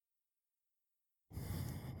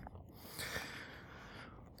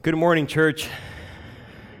Good morning, church.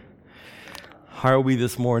 How are we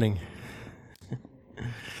this morning?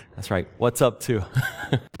 That's right. What's up, too?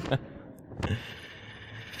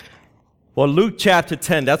 Well, Luke chapter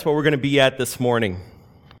 10, that's what we're going to be at this morning.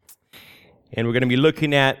 And we're going to be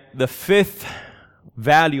looking at the fifth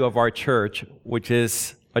value of our church, which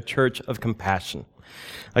is a church of compassion,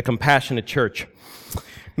 a compassionate church.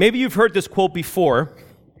 Maybe you've heard this quote before,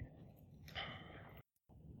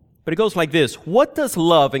 but it goes like this. What does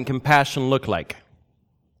love and compassion look like?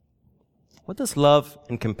 What does love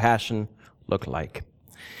and compassion look like?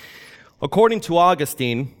 According to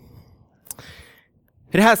Augustine,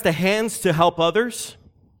 it has the hands to help others.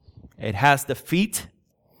 It has the feet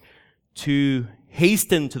to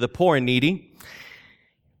hasten to the poor and needy.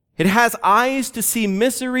 It has eyes to see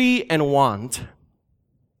misery and want.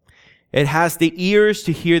 It has the ears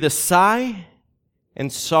to hear the sigh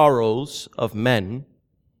and sorrows of men.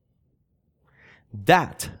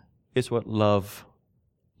 That is what love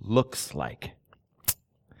looks like.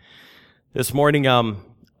 This morning,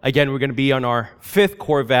 again, we're going to be on our fifth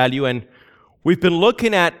core value, and we've been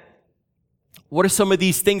looking at what are some of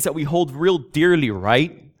these things that we hold real dearly,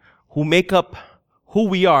 right? Who make up who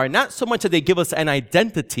we are. Not so much that they give us an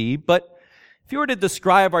identity, but if you were to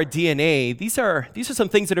describe our DNA, these are some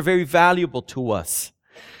things that are very valuable to us.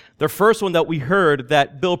 The first one that we heard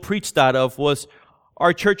that Bill preached out of was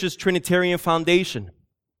our church's Trinitarian foundation.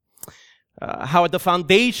 How at the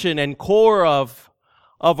foundation and core of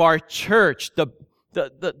our church, the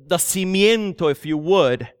cimiento, if you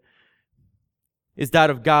would, is that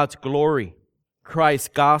of God's glory, Christ's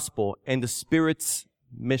gospel, and the Spirit's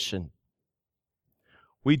mission.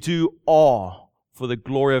 We do all for the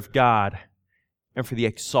glory of God and for the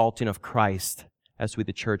exalting of Christ as we,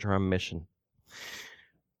 the church, are on mission.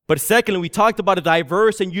 But secondly, we talked about a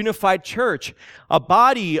diverse and unified church, a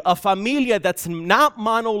body, a familia that's not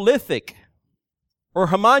monolithic or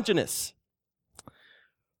homogeneous,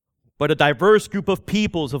 but a diverse group of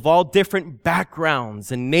peoples of all different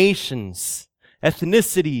backgrounds and nations,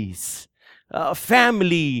 ethnicities,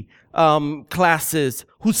 family classes,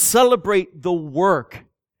 who celebrate the work,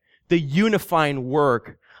 the unifying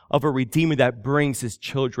work of a Redeemer that brings His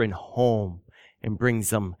children home and brings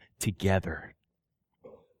them together.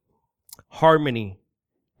 Harmony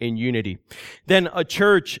in unity. Then a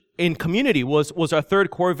church in community was our third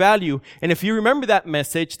core value. And if you remember that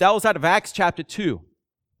message, that was out of Acts chapter 2.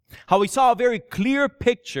 How we saw a very clear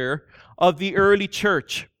picture of the early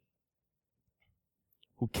church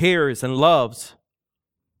who cares and loves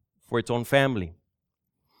for its own family.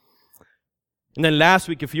 And then last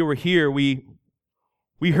week, if you were here, we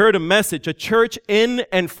heard a message, a church in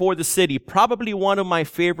and for the city. Probably one of my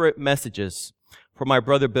favorite messages from my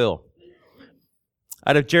brother Bill.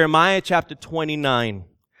 Out of Jeremiah chapter 29,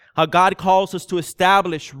 how God calls us to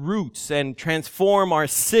establish roots and transform our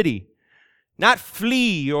city, not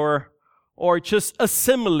flee or just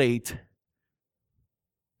assimilate,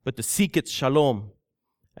 but to seek its shalom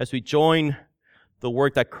as we join the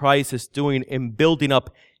work that Christ is doing in building up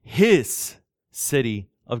His city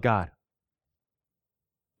of God.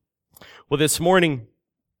 Well, this morning,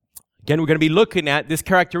 again, we're going to be looking at this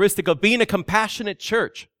characteristic of being a compassionate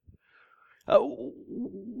church.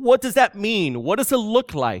 What does that mean? What does it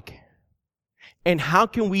look like? And how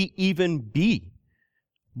can we even be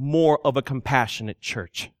more of a compassionate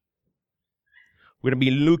church? We're going to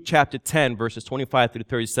be in Luke chapter 10, verses 25 through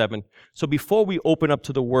 37. So before we open up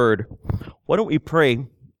to the Word, why don't we pray and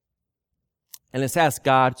let's ask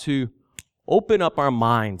God to open up our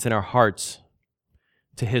minds and our hearts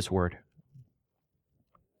to His Word.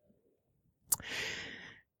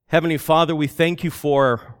 Heavenly Father, we thank You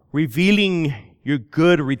for revealing Your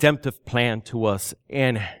good redemptive plan to us.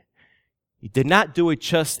 And You did not do it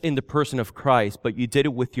just in the person of Christ, but You did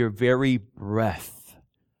it with Your very breath,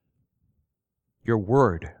 Your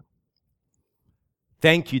Word.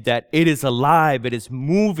 Thank You that it is alive, it is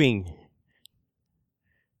moving,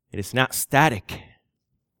 it is not static.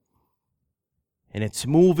 And it's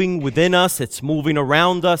moving within us, it's moving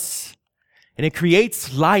around us, and it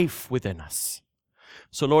creates life within us.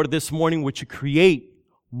 So Lord, this morning would You create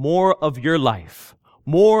more of Your life,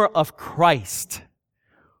 more of Christ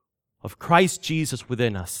Jesus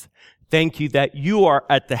within us. Thank You that You are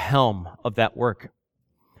at the helm of that work,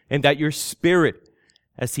 and that Your Spirit,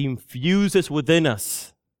 as He infuses within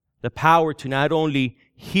us the power to not only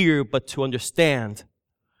hear, but to understand,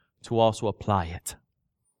 to also apply it.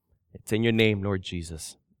 It's in Your name, Lord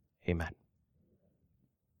Jesus. Amen.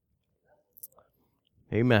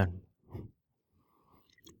 Amen.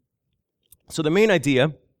 So the main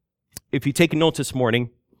idea, if you take notes this morning,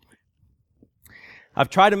 I've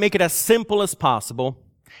tried to make it as simple as possible.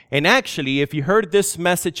 And actually, if you heard this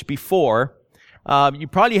message before, you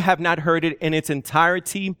probably have not heard it in its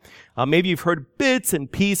entirety. Maybe you've heard bits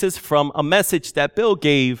and pieces from a message that Bill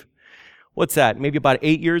gave, what's that, maybe about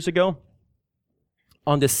 8 years ago,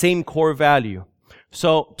 on the same core value.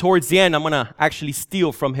 So towards the end, I'm going to actually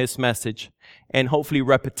steal from his message, and hopefully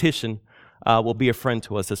repetition will be a friend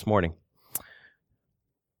to us this morning.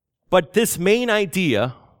 But this main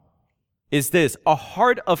idea is this: a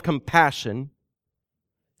heart of compassion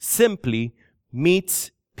simply meets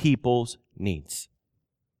people's needs.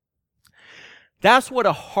 That's what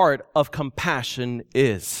a heart of compassion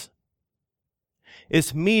is.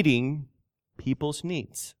 It's meeting people's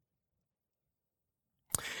needs.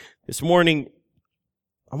 This morning,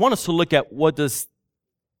 I want us to look at what does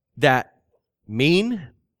that mean.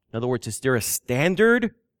 In other words, is there a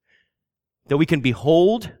standard that we can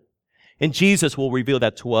behold? And Jesus will reveal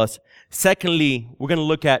that to us. Secondly, we're going to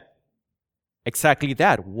look at exactly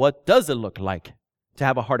that. What does it look like to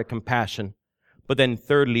have a heart of compassion? But then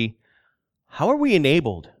thirdly, how are we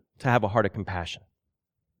enabled to have a heart of compassion?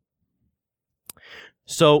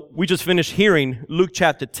 So we just finished hearing Luke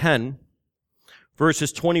chapter 10,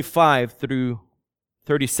 verses 25 through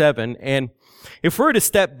 37. And if we were to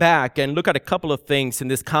step back and look at a couple of things in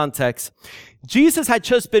this context, Jesus had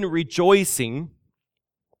just been rejoicing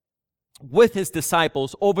with his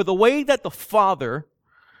disciples over the way that the Father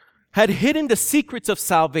had hidden the secrets of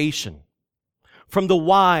salvation from the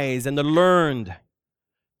wise and the learned,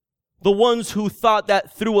 the ones who thought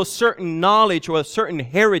that through a certain knowledge or a certain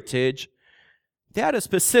heritage, they had a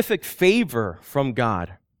specific favor from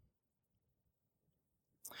God.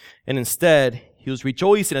 And instead, he was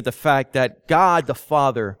rejoicing at the fact that God the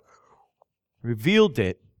Father revealed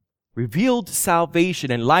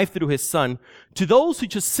salvation and life through his Son to those who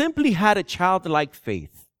just simply had a childlike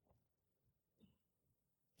faith.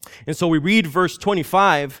 And so we read verse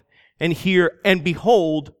 25 and hear, and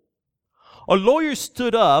behold, a lawyer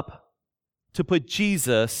stood up to put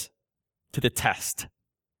Jesus to the test.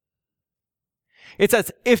 It's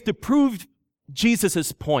as if to prove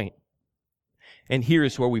Jesus' point. And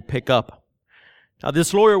here's where we pick up. Now,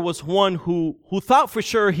 this lawyer was one who thought for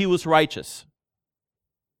sure he was righteous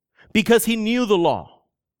because he knew the law,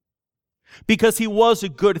 because he was a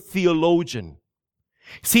good theologian.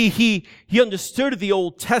 See, he understood the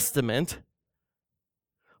Old Testament,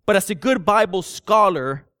 but as a good Bible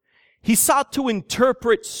scholar, he sought to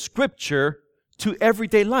interpret Scripture to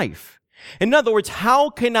everyday life. In other words,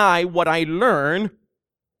 how can I, what I learn,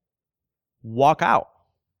 walk out?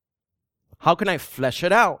 How can I flesh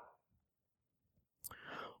it out?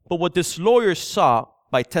 But what this lawyer saw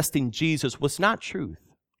by testing Jesus was not truth,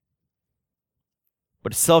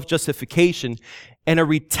 but self-justification and a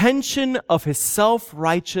retention of his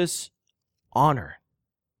self-righteous honor.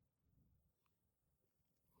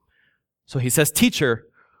 So he says, "Teacher,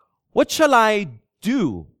 what shall I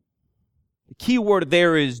do?" The key word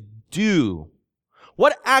there is do.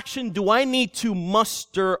 What action do I need to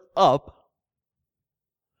muster up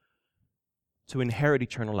to inherit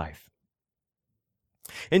eternal life?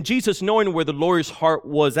 And Jesus, knowing where the lawyer's heart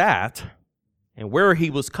was at and where he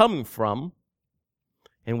was coming from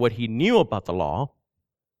and what he knew about the law,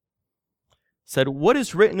 said, "What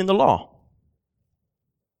is written in the law?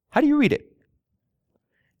 How do you read it?"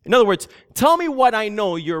 In other words, tell me what I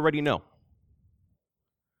know you already know.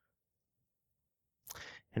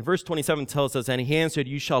 And verse 27 tells us, "And he answered,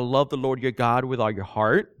 you shall love the Lord your God with all your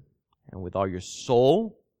heart and with all your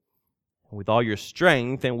soul and with all your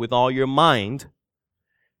strength and with all your mind,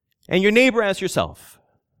 and your neighbor as yourself."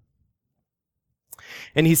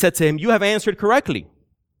 And he said to him, "You have answered correctly.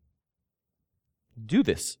 Do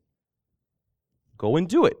this. Go and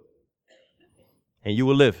do it, and you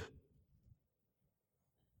will live."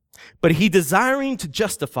 But he, desiring to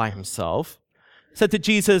justify himself, said to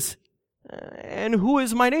Jesus, "And who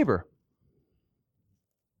is my neighbor?"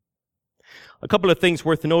 A couple of things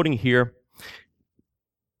worth noting here.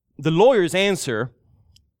 The lawyer's answer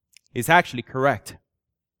is actually correct.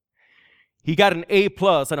 He got an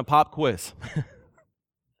A+ on a pop quiz.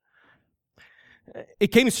 It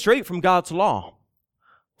came straight from God's law,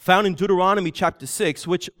 found in Deuteronomy chapter 6,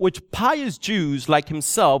 which pious Jews like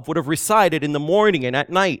himself would have recited in the morning and at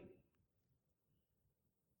night.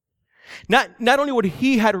 Not only would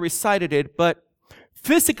he had recited it, but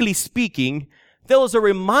physically speaking, there was a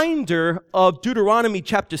reminder of Deuteronomy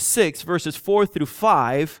chapter 6, verses 4 through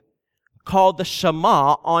 5, called the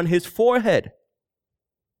Shema on his forehead.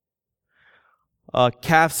 A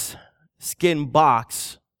calf's skin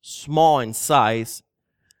box, small in size,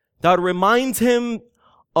 that reminds him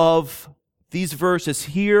of these verses.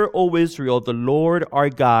 "Hear, O Israel, the Lord our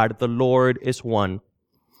God, the Lord is one.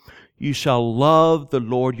 you shall love the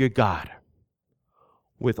Lord your God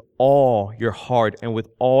with all your heart and with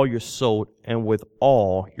all your soul and with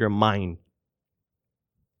all your mind.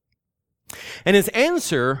 And his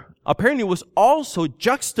answer apparently was also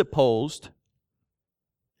juxtaposed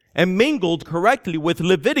and mingled correctly with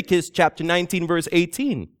Leviticus chapter 19, verse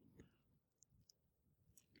 18,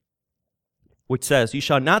 which says, you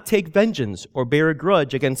shall not take vengeance or bear a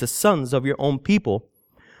grudge against the sons of your own people,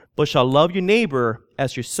 but shall love your neighbor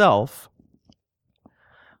as yourself.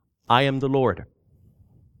 I am the Lord.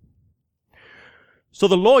 So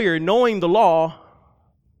the lawyer, knowing the law,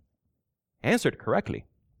 answered correctly.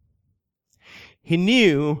 He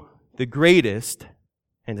knew the greatest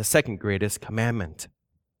and the second greatest commandment.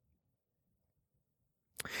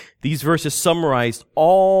 These verses summarized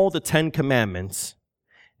all the 10 commandments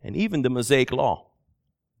and even the Mosaic law.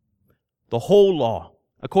 The whole law,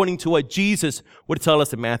 according to what Jesus would tell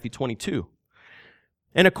us in Matthew 22.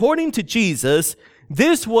 And according to Jesus,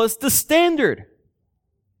 this was the standard.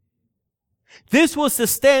 This was the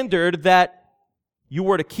standard that you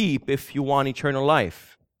were to keep if you want eternal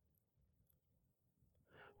life.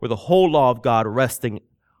 With the whole law of God resting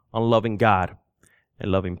on loving God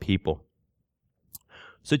and loving people.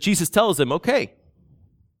 So Jesus tells them, okay,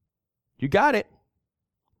 you got it.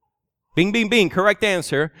 Bing, bing, bing, correct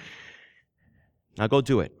answer. Now go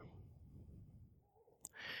do it.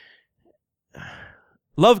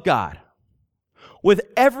 Love God with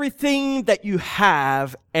everything that you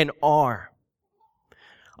have and are.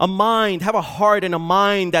 Have a heart and a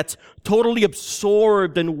mind that's totally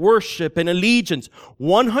absorbed in worship and allegiance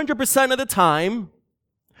 100% of the time,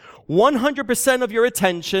 100% of your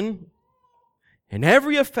attention, and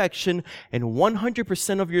every affection, and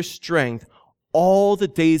 100% of your strength all the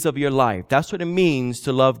days of your life. That's what it means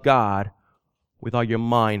to love God with all your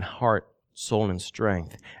mind, heart, soul, and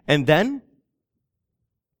strength. And then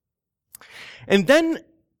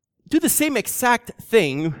do the same exact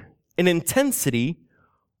thing in intensity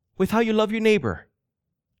with how you love your neighbor.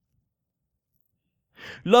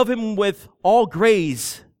 Love him with all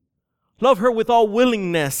grace. Love her with all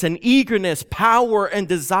willingness and eagerness, power and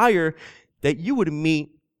desire that you would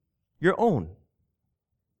meet your own.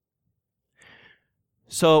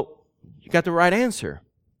 So, you got the right answer.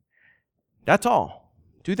 That's all.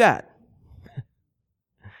 Do that.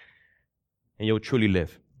 And you'll truly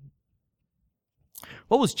live.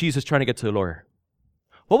 What was Jesus trying to get to the lawyer?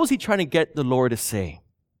 What was he trying to get the Lord to say?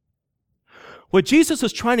 What Jesus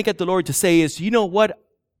was trying to get the Lord to say is, you know what?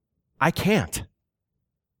 I can't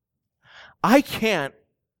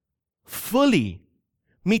fully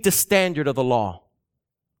meet the standard of the law.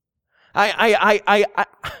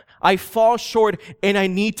 I fall short and I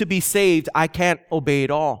need to be saved. I can't obey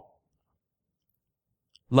it all.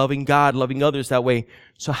 Loving God, loving others that way.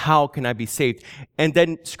 So how can I be saved? And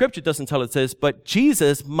then scripture doesn't tell us this, but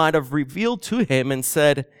Jesus might have revealed to him and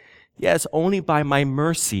said, yes, only by my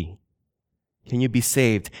mercy can you be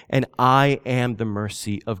saved. And I am the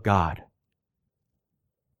mercy of God.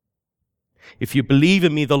 If you believe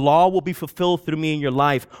in me, the law will be fulfilled through me in your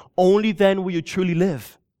life. Only then will you truly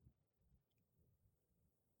live.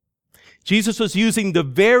 Jesus was using the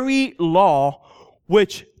very law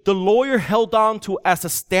which the lawyer held on to as a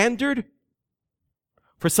standard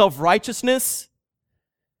for self-righteousness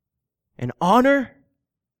and honor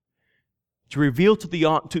to reveal to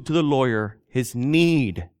the lawyer his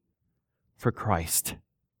need for Christ.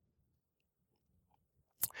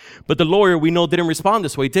 But the lawyer, we know, didn't respond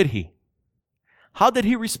this way, did he? How did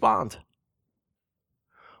he respond?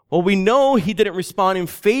 Well, we know he didn't respond in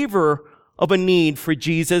favor of a need for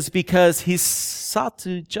Jesus because he sought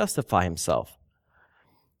to justify himself.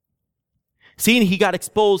 Seeing he got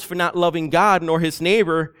exposed for not loving God nor his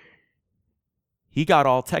neighbor, he got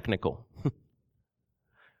all technical.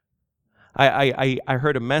 I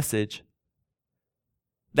heard a message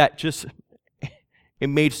that just, it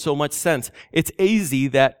made so much sense. It's easy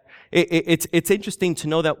that it's interesting to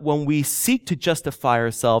know that when we seek to justify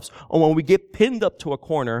ourselves or when we get pinned up to a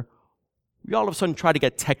corner, we all of a sudden try to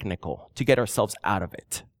get technical to get ourselves out of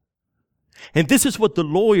it. And this is what the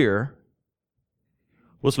lawyer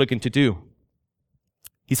was looking to do.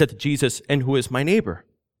 He said to Jesus, and who is my neighbor?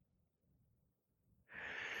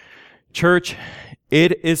 Church,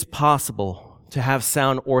 it is possible to have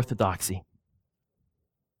sound orthodoxy,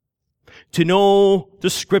 to know the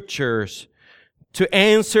scriptures, to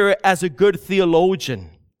answer as a good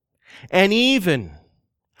theologian, and even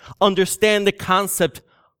understand the concept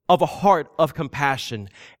of a heart of compassion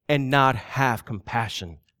and not have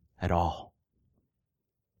compassion at all.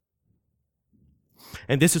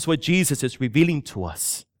 And this is what Jesus is revealing to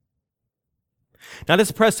us. Now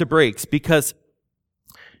let's press the brakes because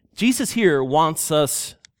Jesus here wants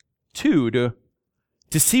us to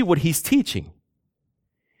see what he's teaching.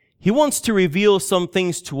 He wants to reveal some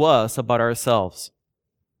things to us about ourselves.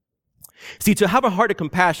 See, to have a heart of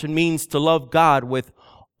compassion means to love God with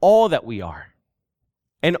all that we are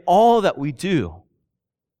and all that we do,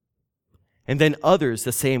 and then others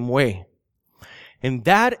the same way. And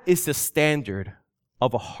that is the standard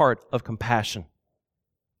of a heart of compassion.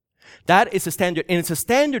 That is a standard, and it's a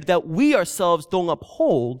standard that we ourselves don't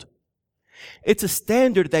uphold. It's a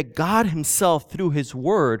standard that God himself, through his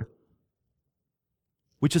word,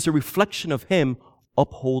 which is a reflection of him,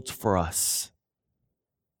 upholds for us.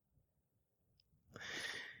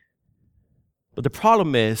 But the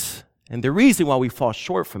problem is, and the reason why we fall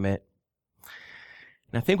short from it,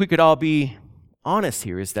 and I think we could all be honest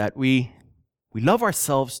here, is that we love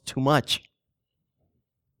ourselves too much.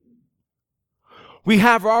 We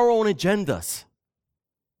have our own agendas.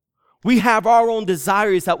 We have our own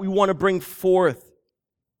desires that we want to bring forth,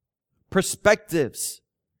 perspectives,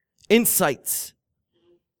 insights.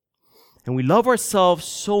 And we love ourselves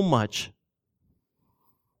so much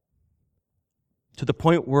to the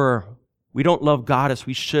point where we don't love God as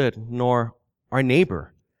we should, nor our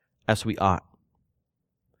neighbor as we ought.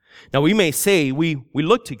 Now, we may say we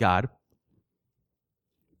look to God,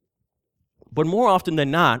 but more often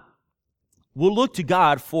than not, we'll look to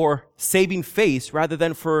God for saving faith rather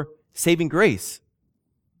than for saving grace.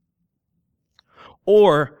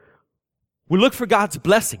 Or we look for God's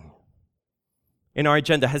blessing in our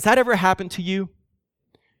agenda. Has that ever happened to you?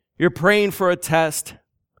 You're praying for a test.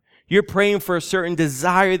 You're praying for a certain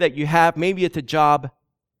desire that you have, maybe at the job.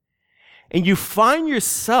 And you find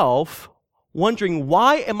yourself wondering,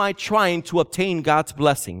 why am I trying to obtain God's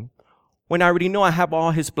blessing when I already know I have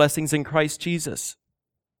all his blessings in Christ Jesus?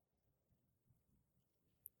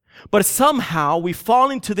 But somehow we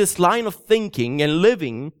fall into this line of thinking and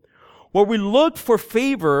living where we look for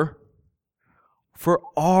favor for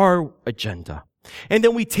our agenda. And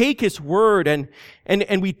then we take his word and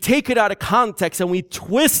we take it out of context and we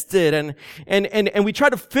twist it and we try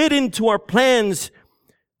to fit into our plans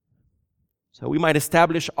so we might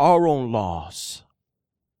establish our own laws.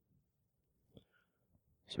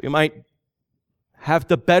 So we might have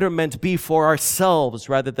the betterment be for ourselves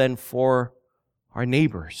rather than for our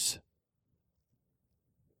neighbors.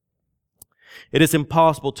 It is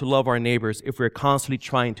impossible to love our neighbors if we're constantly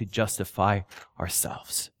trying to justify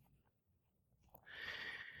ourselves.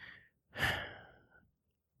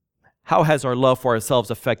 How has our love for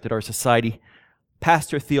ourselves affected our society?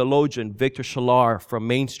 Pastor theologian Victor Shalar from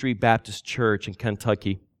Main Street Baptist Church in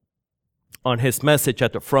Kentucky, on his message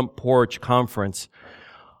at the Front Porch Conference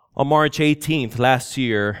on March 18th last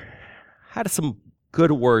year, had some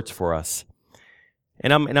good words for us.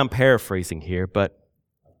 And I'm paraphrasing here, but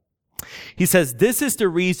he says, this is the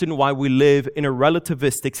reason why we live in a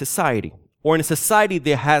relativistic society, or in a society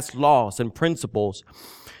that has laws and principles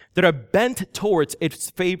that are bent towards its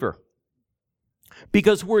favor.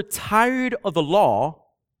 Because we're tired of the law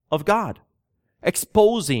of God,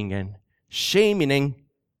 exposing and shaming and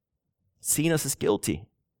seeing us as guilty.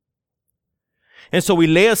 And so we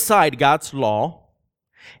lay aside God's law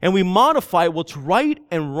and we modify what's right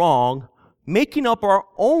and wrong, making up our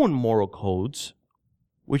own moral codes,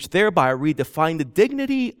 which thereby redefine the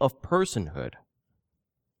dignity of personhood,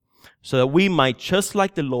 so that we might, just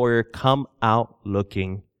like the lawyer, come out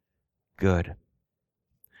looking good.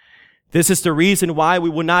 This is the reason why we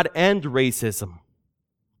will not end racism,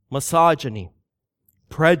 misogyny,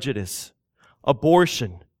 prejudice,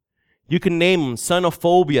 abortion. You can name them,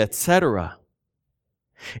 xenophobia, etc.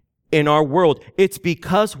 In our world, it's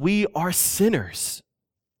because we are sinners.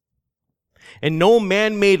 And no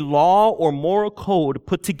man-made law or moral code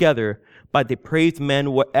put together by depraved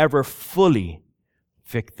men will ever fully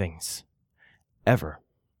fix things. Ever.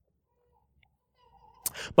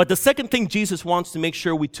 But the second thing Jesus wants to make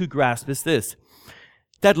sure we too grasp is this: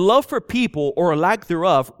 that love for people, or lack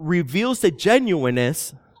thereof, reveals the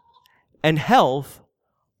genuineness and health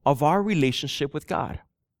of our relationship with God.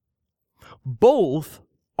 Both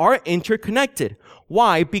are interconnected.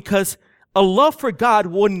 Why? Because a love for God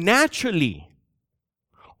will naturally,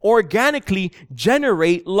 organically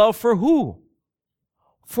generate love for who?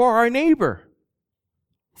 For our neighbor.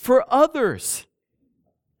 For others.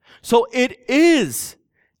 So it is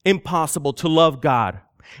impossible to love God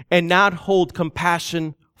and not hold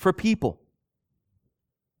compassion for people.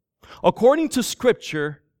 According to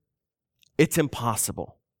Scripture, it's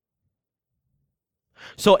impossible.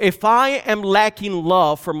 So if I am lacking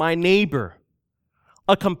love for my neighbor,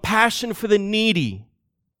 a compassion for the needy,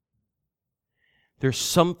 there's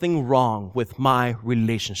something wrong with my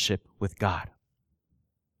relationship with God.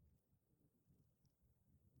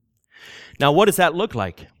 Now, what does that look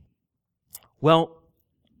like? Well,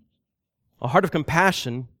 a heart of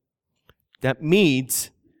compassion that meets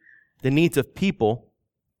the needs of people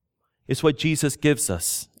is what Jesus gives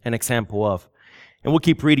us an example of. And we'll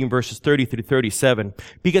keep reading verses 30 through 37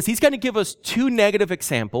 because he's going to give us 2 negative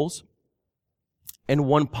examples and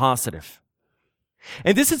 1 positive.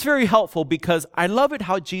 And this is very helpful because I love it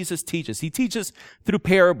how Jesus teaches. He teaches through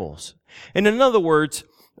parables. And in other words,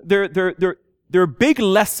 they're big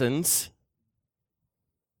lessons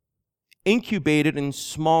incubated in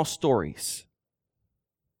small stories.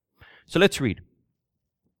 So let's read.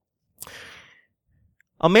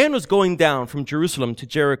 A man was going down from Jerusalem to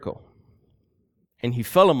Jericho, and he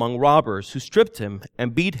fell among robbers who stripped him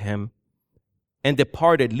and beat him and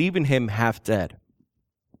departed, leaving him half dead.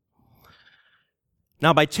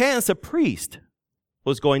 Now by chance a priest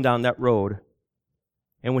was going down that road,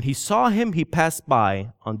 and when he saw him, he passed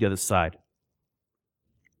by on the other side.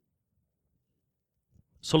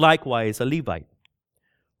 So likewise a Levite,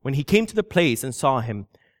 when he came to the place and saw him,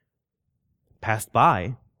 passed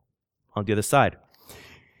by on the other side.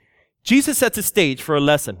 Jesus sets the stage for a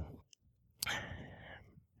lesson.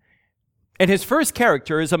 And his first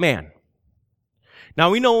character is a man.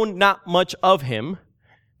 Now we know not much of him,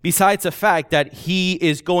 besides the fact that he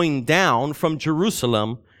is going down from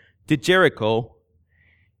Jerusalem to Jericho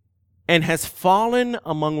and has fallen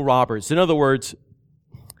among robbers. In other words,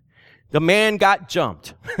 the man got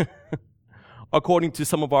jumped, according to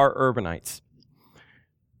some of our urbanites.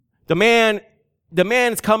 The man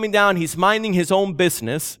is coming down, he's minding his own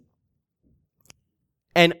business,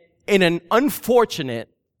 and in an unfortunate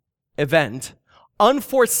event,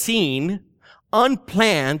 unforeseen,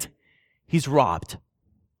 unplanned, he's robbed.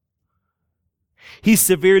 He's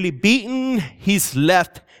severely beaten. He's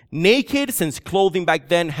left naked, since clothing back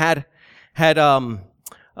then had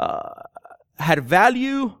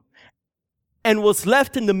value, and was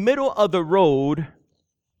left in the middle of the road,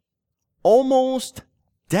 almost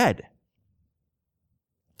dead.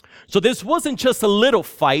 So this wasn't just a little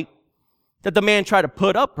fight that the man tried to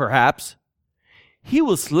put up, perhaps. He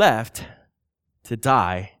was left to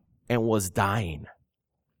die and was dying.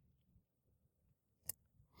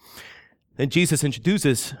 Then Jesus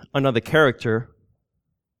introduces another character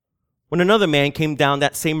when another man came down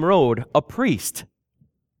that same road, a priest.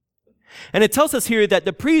 And it tells us here that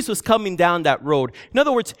the priest was coming down that road. In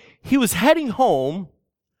other words, he was heading home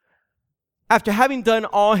after having done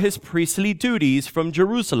all his priestly duties from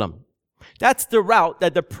Jerusalem. That's the route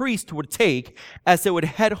that the priest would take as they would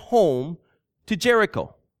head home to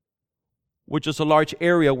Jericho, which is a large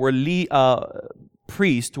area where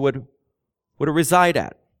priests would reside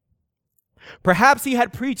at. Perhaps he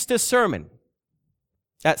had preached a sermon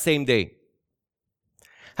that same day,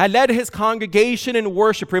 had led his congregation in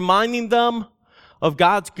worship, reminding them of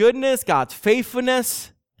God's goodness, God's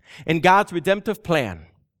faithfulness, and God's redemptive plan.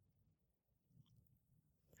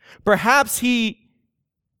 Perhaps he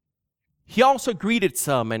also greeted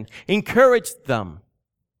some and encouraged them,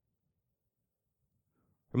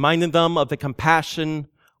 reminding them of the compassion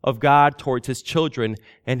of God towards his children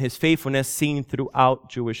and his faithfulness seen throughout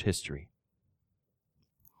Jewish history.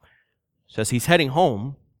 So as he's heading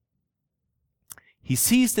home, he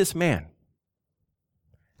sees this man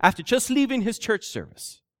after just leaving his church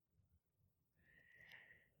service.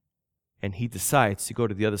 And he decides to go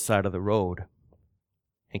to the other side of the road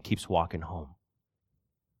and keeps walking home.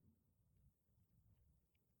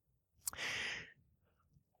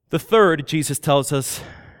 The third, Jesus tells us,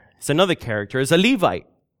 is another character, is a Levite.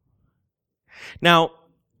 Now,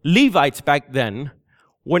 Levites back then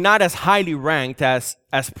were not as highly ranked as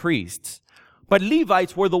priests, but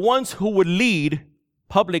Levites were the ones who would lead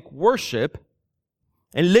public worship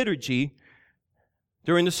and liturgy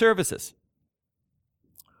during the services.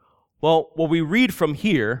 Well, what we read from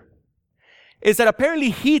here is that apparently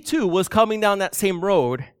he too was coming down that same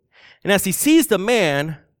road, and as he sees the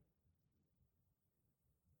man,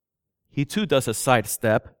 he too does a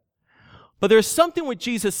sidestep. But there's something what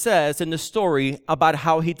Jesus says in the story about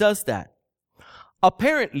how he does that.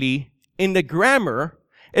 Apparently, in the grammar,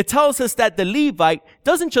 it tells us that the Levite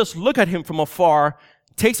doesn't just look at him from afar,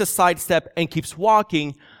 takes a sidestep, and keeps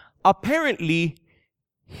walking. Apparently,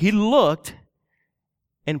 he looked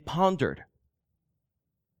and pondered,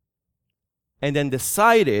 and then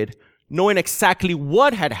decided, knowing exactly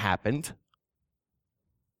what had happened,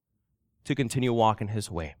 to continue walking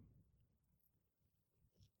his way.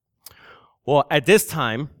 Well, at this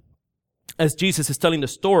time, as Jesus is telling the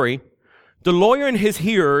story, the lawyer and his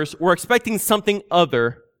hearers were expecting something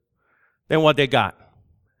other than what they got.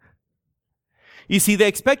 You see, they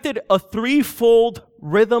expected a threefold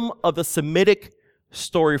rhythm of the Semitic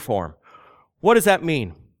story form. What does that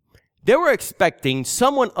mean? They were expecting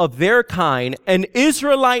someone of their kind, an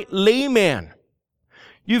Israelite layman.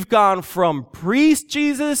 You've gone from priest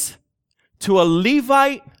Jesus to a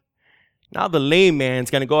Levite. Now the layman's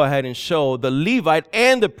going to go ahead and show the Levite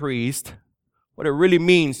and the priest what it really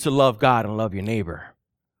means to love God and love your neighbor.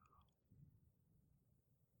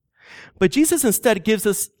 But Jesus instead gives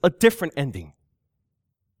us a different ending.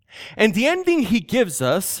 And the ending he gives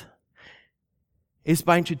us is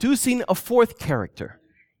by introducing a fourth character.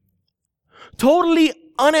 Totally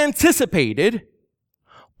unanticipated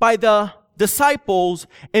by the disciples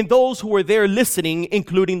and those who were there listening,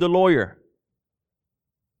 including the lawyer.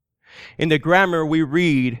 In the grammar, we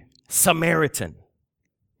read Samaritan.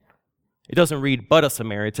 It doesn't read but a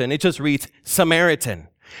Samaritan. It just reads Samaritan.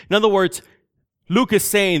 In other words, Luke is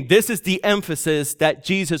saying this is the emphasis that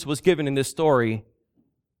Jesus was given in this story.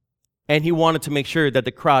 And he wanted to make sure that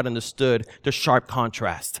the crowd understood the sharp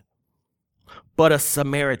contrast. But a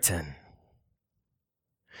Samaritan.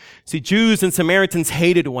 See, Jews and Samaritans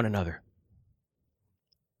hated one another.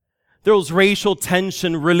 There was racial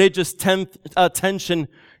tension, religious tension.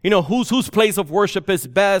 You know, whose place of worship is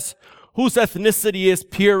best, whose ethnicity is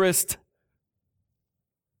purest.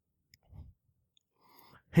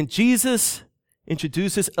 And Jesus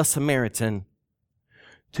introduces a Samaritan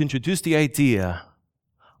to introduce the idea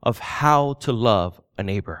of how to love a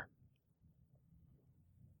neighbor.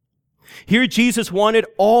 Here Jesus wanted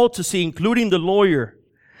all to see, including the lawyer,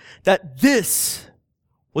 that this,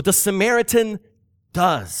 what the Samaritan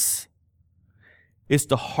does, is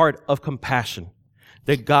the heart of compassion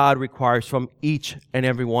that God requires from each and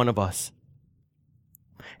every one of us.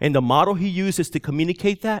 And the model he uses to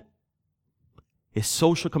communicate that is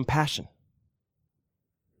social compassion.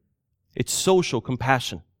 It's social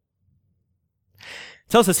compassion. It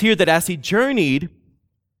tells us here that as he journeyed,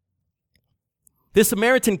 this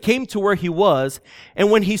Samaritan came to where he was,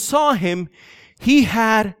 and when he saw him, he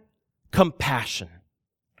had compassion.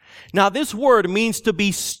 Now, this word means to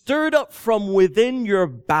be stirred up from within your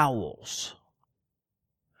bowels.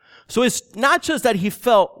 So it's not just that he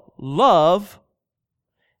felt love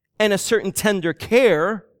and a certain tender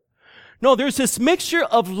care. No, there's this mixture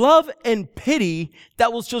of love and pity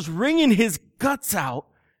that was just wringing his guts out,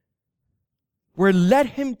 where it led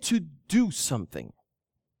him to do something.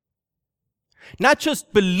 Not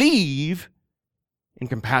just believe in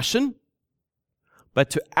compassion, but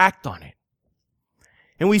to act on it.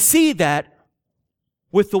 And we see that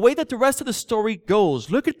with the way that the rest of the story goes.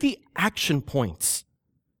 Look at the action points.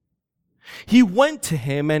 He went to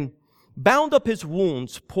him and bound up his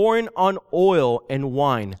wounds, pouring on oil and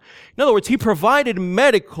wine. In other words, he provided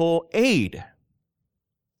medical aid,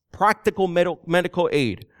 practical medical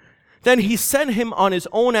aid. Then he sent him on his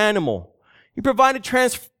own animal. He provided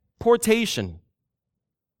transportation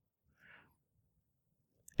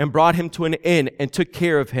and brought him to an inn and took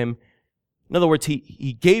care of him. In other words,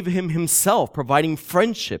 he gave him himself, providing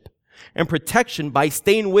friendship and protection by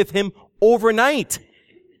staying with him overnight.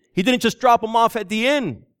 He didn't just drop him off at the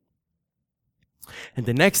inn. And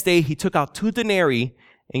the next day he took out 2 denarii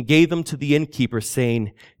and gave them to the innkeeper,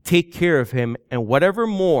 saying, "Take care of him, and whatever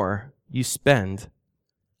more you spend,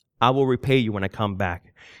 I will repay you when I come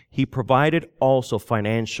back." He provided also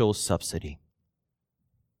financial subsidy.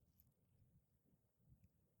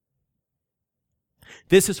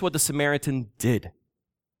 This is what the Samaritan did.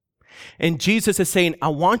 And Jesus is saying, I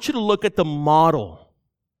want you to look at the model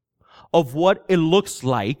of what it looks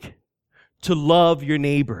like to love your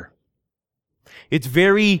neighbor. It's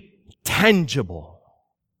very tangible.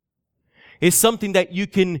 It's something that you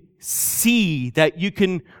can see, that you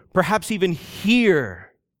can perhaps even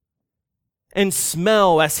hear and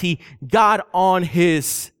smell as he got on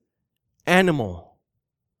his animal.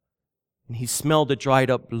 And he smelled the dried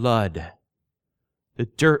up blood, the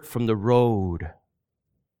dirt from the road.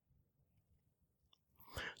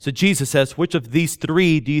 So Jesus says, which of these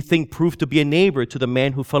 3 do you think proved to be a neighbor to the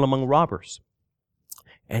man who fell among robbers?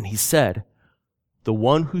 And he said, the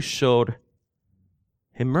one who showed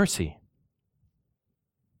him mercy.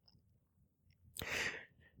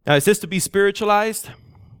 Now, is this to be spiritualized?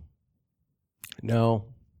 No.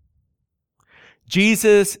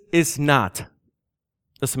 Jesus is not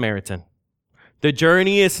the Samaritan. The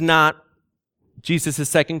journey is not Jesus'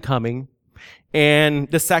 second coming, and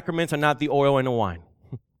the sacraments are not the oil and the wine.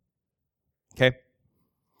 Okay?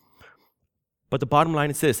 But the bottom line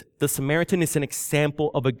is this. The Samaritan is an example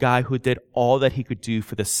of a guy who did all that he could do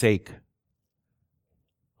for the sake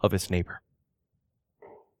of his neighbor.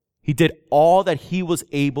 He did all that he was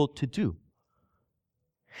able to do.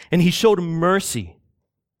 And he showed mercy,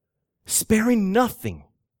 sparing nothing.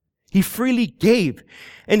 He freely gave.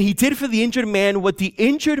 And he did for the injured man what the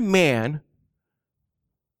injured man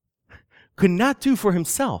could not do for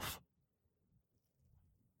himself.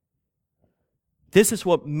 This is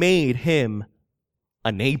what made him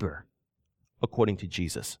a neighbor, according to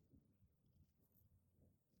Jesus.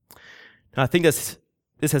 Now, I think this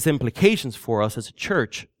has implications for us as a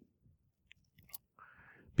church.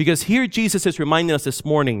 Because here Jesus is reminding us this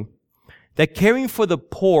morning that caring for the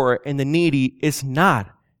poor and the needy is not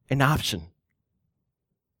an option.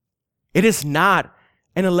 It is not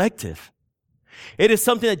an elective. It is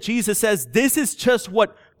something that Jesus says, this is just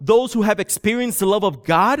what those who have experienced the love of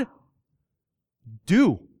God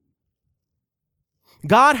do.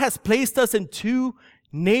 God has placed us in two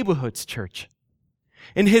neighborhoods, church.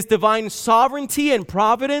 In His divine sovereignty and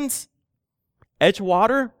providence,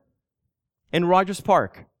 Edgewater and Rogers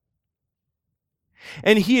Park.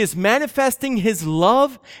 And He is manifesting His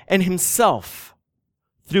love and Himself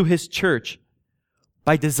through His church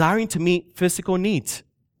by desiring to meet physical needs.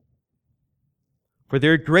 For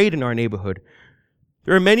they're great in our neighborhood.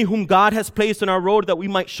 There are many whom God has placed on our road that we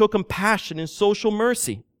might show compassion and social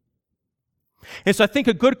mercy. And so I think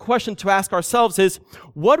a good question to ask ourselves is,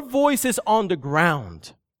 what voice is on the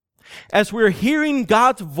ground? As we're hearing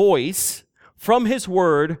God's voice from His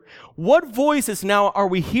Word, what voices now are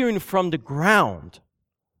we hearing from the ground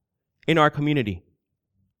in our community?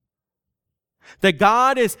 That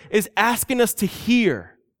God is asking us to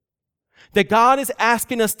hear. That God is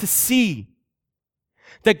asking us to see.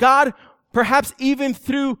 That God, perhaps even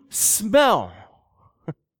through smell,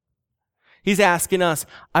 He's asking us,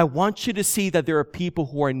 I want you to see that there are people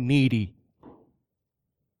who are needy.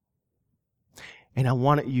 And I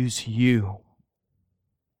want to use you.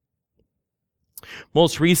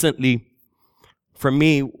 Most recently, for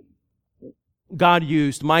me, God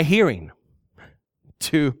used my hearing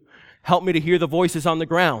to help me to hear the voices on the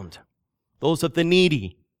ground, those of the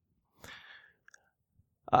needy.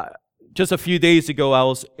 Just a few days ago, I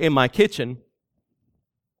was in my kitchen,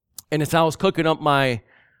 and as I was cooking up my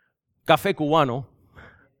café cubano,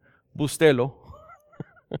 Bustelo,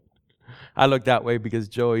 I look that way because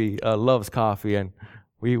Joey loves coffee, and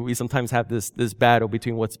we sometimes have this battle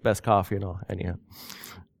between what's best coffee and all. Anyhow.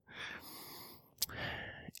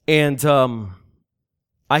 And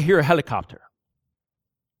I hear a helicopter.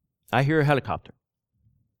 It's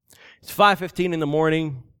 5:15 in the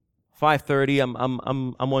morning, 5:30.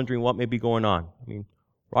 I'm wondering what may be going on. I mean,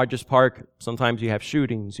 Rogers Park, sometimes you have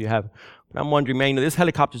shootings, but I'm wondering, man, this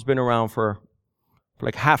helicopter's been around for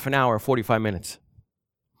like half an hour, 45 minutes.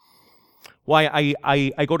 Why,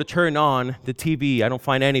 I go to turn on the TV, I don't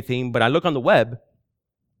find anything, but I look on the web,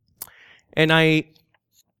 and I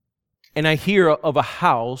hear of a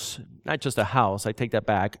house, not just a house, I take that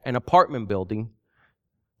back, an apartment building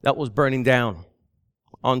that was burning down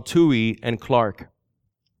on Toohey and Clark.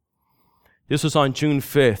 This was on June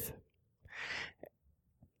 5th.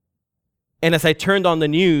 And as I turned on the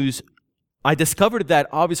news, I discovered that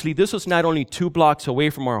obviously this was not only 2 blocks away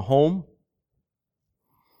from our home,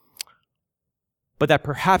 but that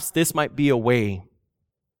perhaps this might be a way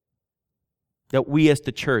that we as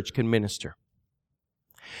the church can minister.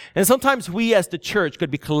 And sometimes we as the church could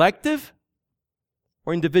be collective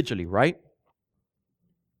or individually, right?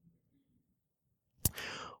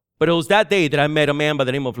 But it was that day that I met a man by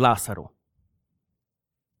the name of Lázaro.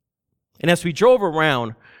 And as we drove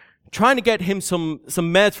around, trying to get him some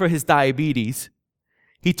meds for his diabetes,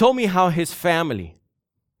 he told me how his family,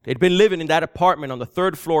 they'd been living in that apartment on the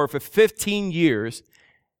 3rd floor for 15 years,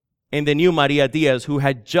 and they knew Maria Diaz, who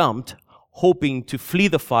had jumped, hoping to flee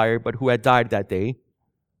the fire, but who had died that day.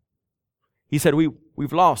 He said,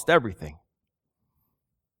 we've lost everything.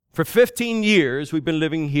 For 15 years, we've been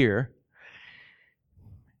living here,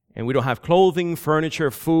 and we don't have clothing,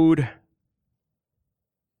 furniture, food.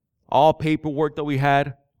 All paperwork that we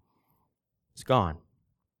had, it's gone.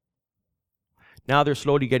 Now they're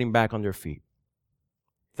slowly getting back on their feet.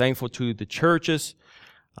 Thankful to the churches,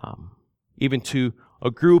 even to a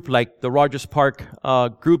group like the Rogers Park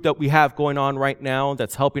group that we have going on right now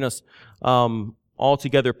that's helping us all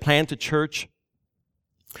together plant a church.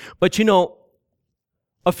 But you know,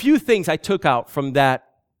 a few things I took out from that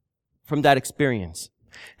experience.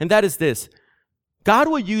 And that is this. God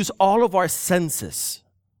will use all of our senses,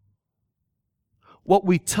 what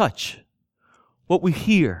we touch, what we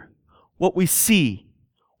hear, what we see,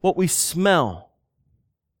 what we smell,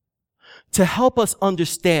 to help us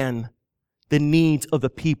understand the needs of the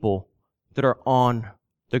people that are on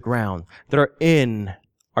the ground, that are in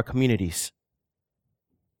our communities.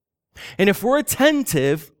 And if we're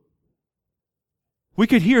attentive, we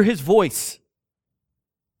could hear His voice.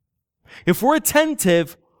 If we're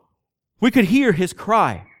attentive, We could hear his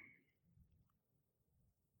cry.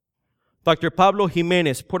 Dr. Pablo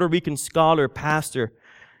Jimenez, Puerto Rican scholar, pastor,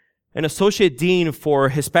 and associate dean for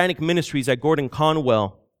Hispanic ministries at Gordon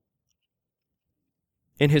Conwell,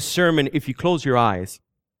 in his sermon, If You Close Your Eyes,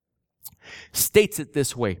 states it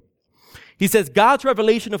this way. He says, God's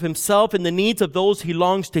revelation of himself and the needs of those he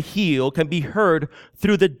longs to heal can be heard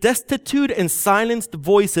through the destitute and silenced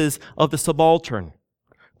voices of the subaltern,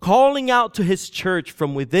 calling out to his church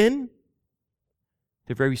from within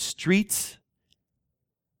the very streets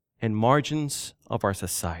and margins of our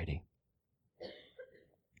society.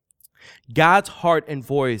 God's heart and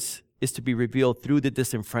voice is to be revealed through the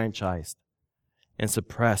disenfranchised and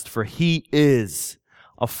suppressed, for he is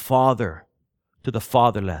a father to the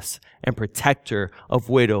fatherless and protector of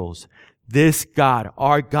widows. This God,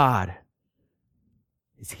 our God,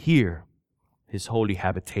 is here, his holy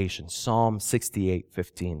habitation. Psalm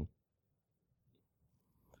 68:15.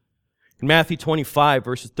 In Matthew 25,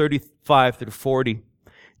 verses 35 through 40,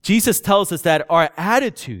 Jesus tells us that our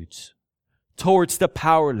attitudes towards the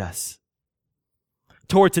powerless,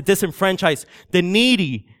 towards the disenfranchised, the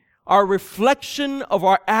needy, are a reflection of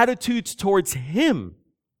our attitudes towards him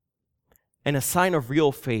and a sign of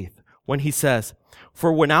real faith when he says,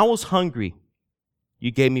 For when I was hungry,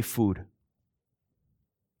 you gave me food.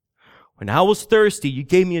 When I was thirsty, you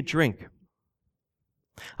gave me a drink.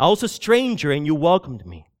 I was a stranger and you welcomed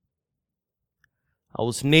me. I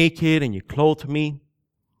was naked and you clothed me.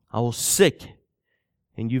 I was sick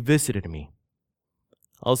and you visited me.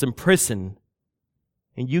 I was in prison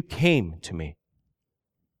and you came to me.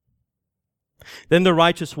 Then the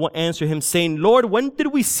righteous will answer him, saying, Lord, when did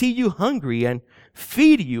we see you hungry and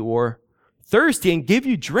feed you, or thirsty and give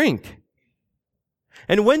you drink?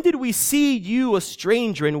 And when did we see you a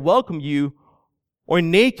stranger and welcome you, or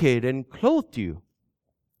naked and clothed you?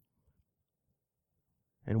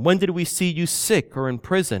 And when did we see you sick or in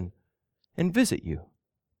prison and visit you?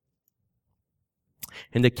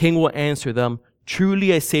 And the king will answer them,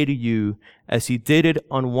 Truly I say to you, as you did it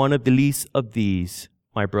on one of the least of these,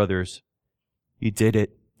 my brothers, you did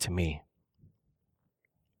it to me.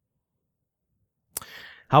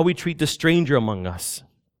 How we treat the stranger among us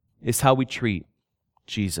is how we treat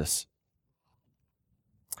Jesus.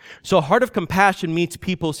 So a heart of compassion meets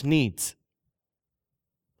people's needs.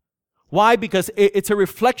 Why? Because it's a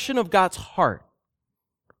reflection of God's heart,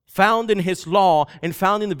 found in his law and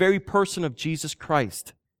found in the very person of Jesus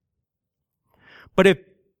Christ. But if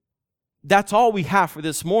that's all we have for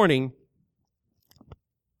this morning,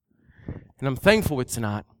 and I'm thankful it's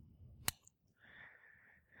not,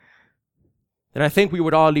 then I think we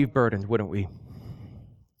would all leave burdened, wouldn't we?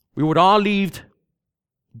 We would all leave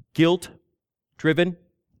guilt-driven,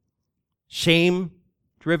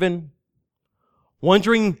 shame-driven,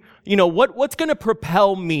 wondering, what's going to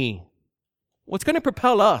propel me? What's going to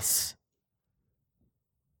propel us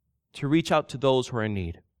to reach out to those who are in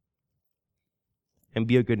need and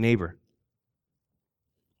be a good neighbor?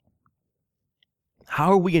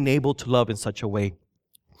 How are we enabled to love in such a way?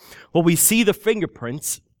 Well, we see the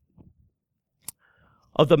fingerprints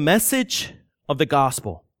of the message of the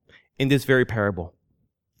gospel in this very parable.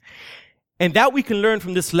 And that we can learn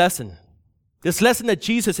from this lesson that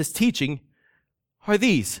Jesus is teaching, are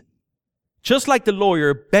these. Just like the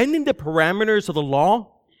lawyer bending the parameters of the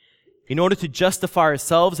law in order to justify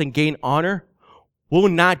ourselves and gain honor, will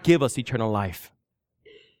not give us eternal life.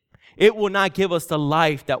 It will not give us the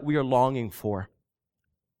life that we are longing for,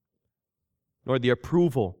 nor the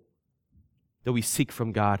approval that we seek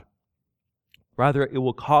from God. Rather, it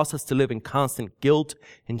will cause us to live in constant guilt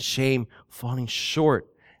and shame, falling short,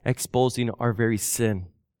 exposing our very sin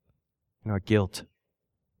and our guilt.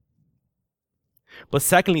 But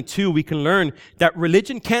secondly, too, we can learn that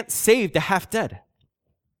religion can't save the half-dead.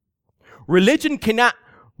 Religion cannot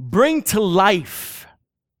bring to life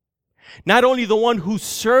not only the one who's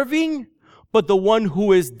serving, but the one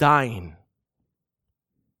who is dying.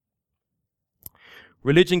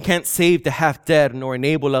 Religion can't save the half-dead nor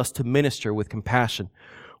enable us to minister with compassion.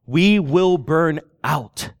 We will burn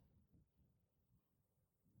out.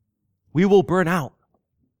 We will burn out.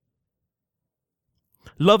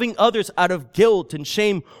 Loving others out of guilt and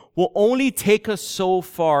shame will only take us so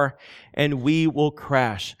far, and we will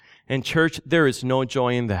crash. And church, there is no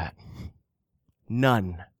joy in that.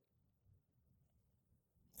 None.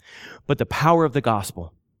 But the power of the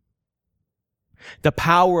gospel, the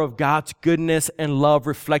power of God's goodness and love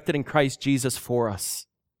reflected in Christ Jesus for us.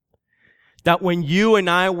 That when you and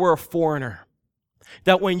I were a foreigner,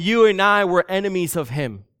 that when you and I were enemies of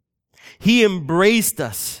Him, He embraced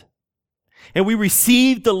us. And we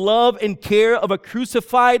receive the love and care of a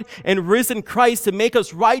crucified and risen Christ to make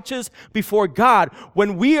us righteous before God.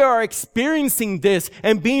 When we are experiencing this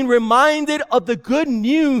and being reminded of the good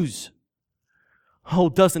news, oh,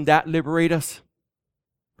 doesn't that liberate us?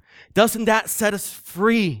 Doesn't that set us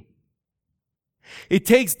free? It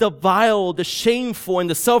takes the vile, the shameful, and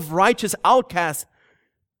the self-righteous outcast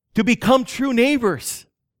to become true neighbors.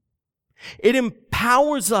 It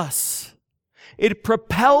empowers us. It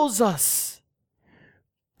propels us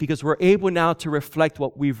because we're able now to reflect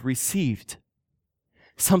what we've received,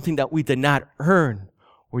 something that we did not earn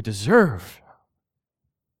or deserve.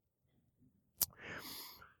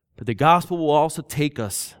 But the gospel will also take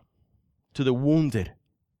us to the wounded,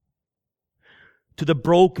 to the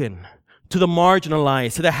broken, to the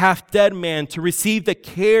marginalized, to the half-dead man, to receive the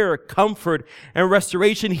care, comfort, and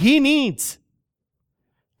restoration he needs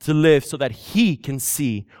to live so that he can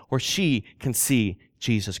see or she can see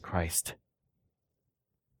Jesus Christ.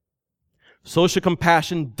 Social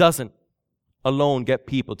compassion doesn't alone get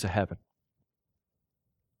people to heaven,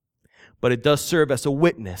 but it does serve as a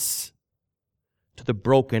witness to the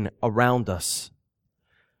broken around us.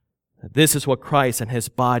 This is what Christ and His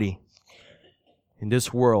body in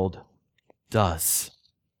this world does.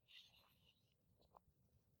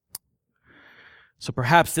 So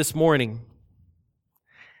perhaps this morning,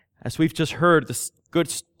 as we've just heard this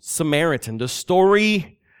Good Samaritan, the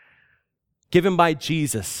story given by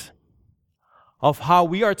Jesus of how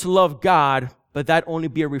we are to love God, but that only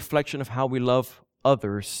be a reflection of how we love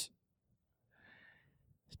others,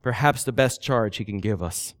 is perhaps the best charge He can give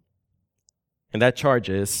us. And that charge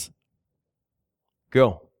is,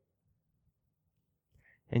 go.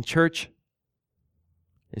 And church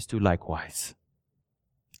is do likewise.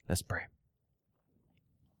 Let's pray.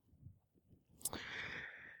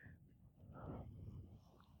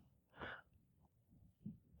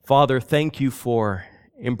 Father, thank you for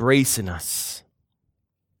embracing us.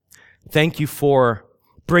 Thank you for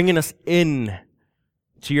bringing us in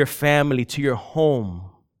to your family, to your home.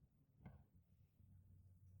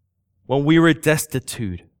 When we were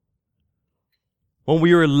destitute, when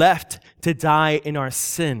we were left to die in our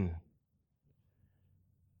sin,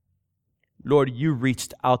 Lord, you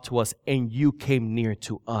reached out to us and you came near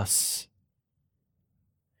to us.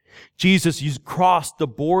 Jesus, you crossed the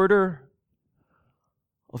border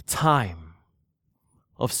of time,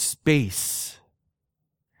 of space,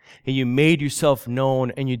 and you made yourself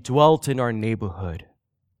known and you dwelt in our neighborhood.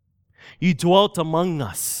 You dwelt among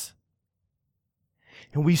us.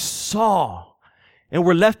 And we saw and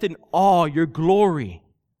were left in awe your glory.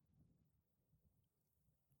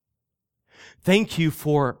 Thank you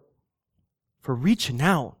for reaching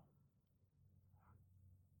out,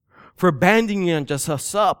 for banding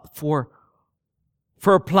us up, for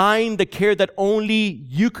applying the care that only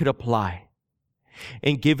you could apply,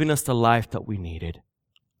 and giving us the life that we needed.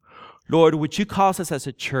 Lord, would you cause us as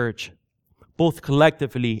a church, both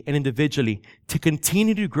collectively and individually, to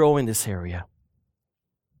continue to grow in this area?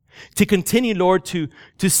 To continue, Lord, to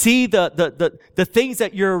see the things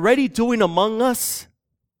that you're already doing among us.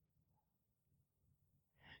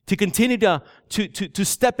 To continue to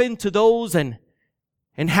step into those and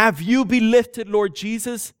have you be lifted, Lord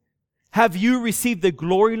Jesus. Have you received the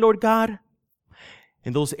glory, Lord God?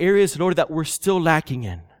 In those areas, Lord, that we're still lacking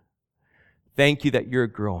in. Thank you that you're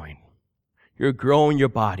growing. You're growing your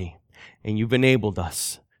body, and you've enabled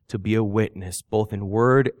us to be a witness, both in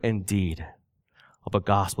word and deed, of a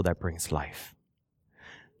gospel that brings life.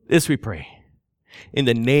 This we pray in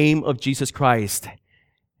the name of Jesus Christ,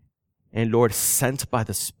 and Lord, sent by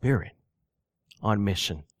the Spirit on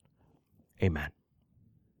mission. Amen.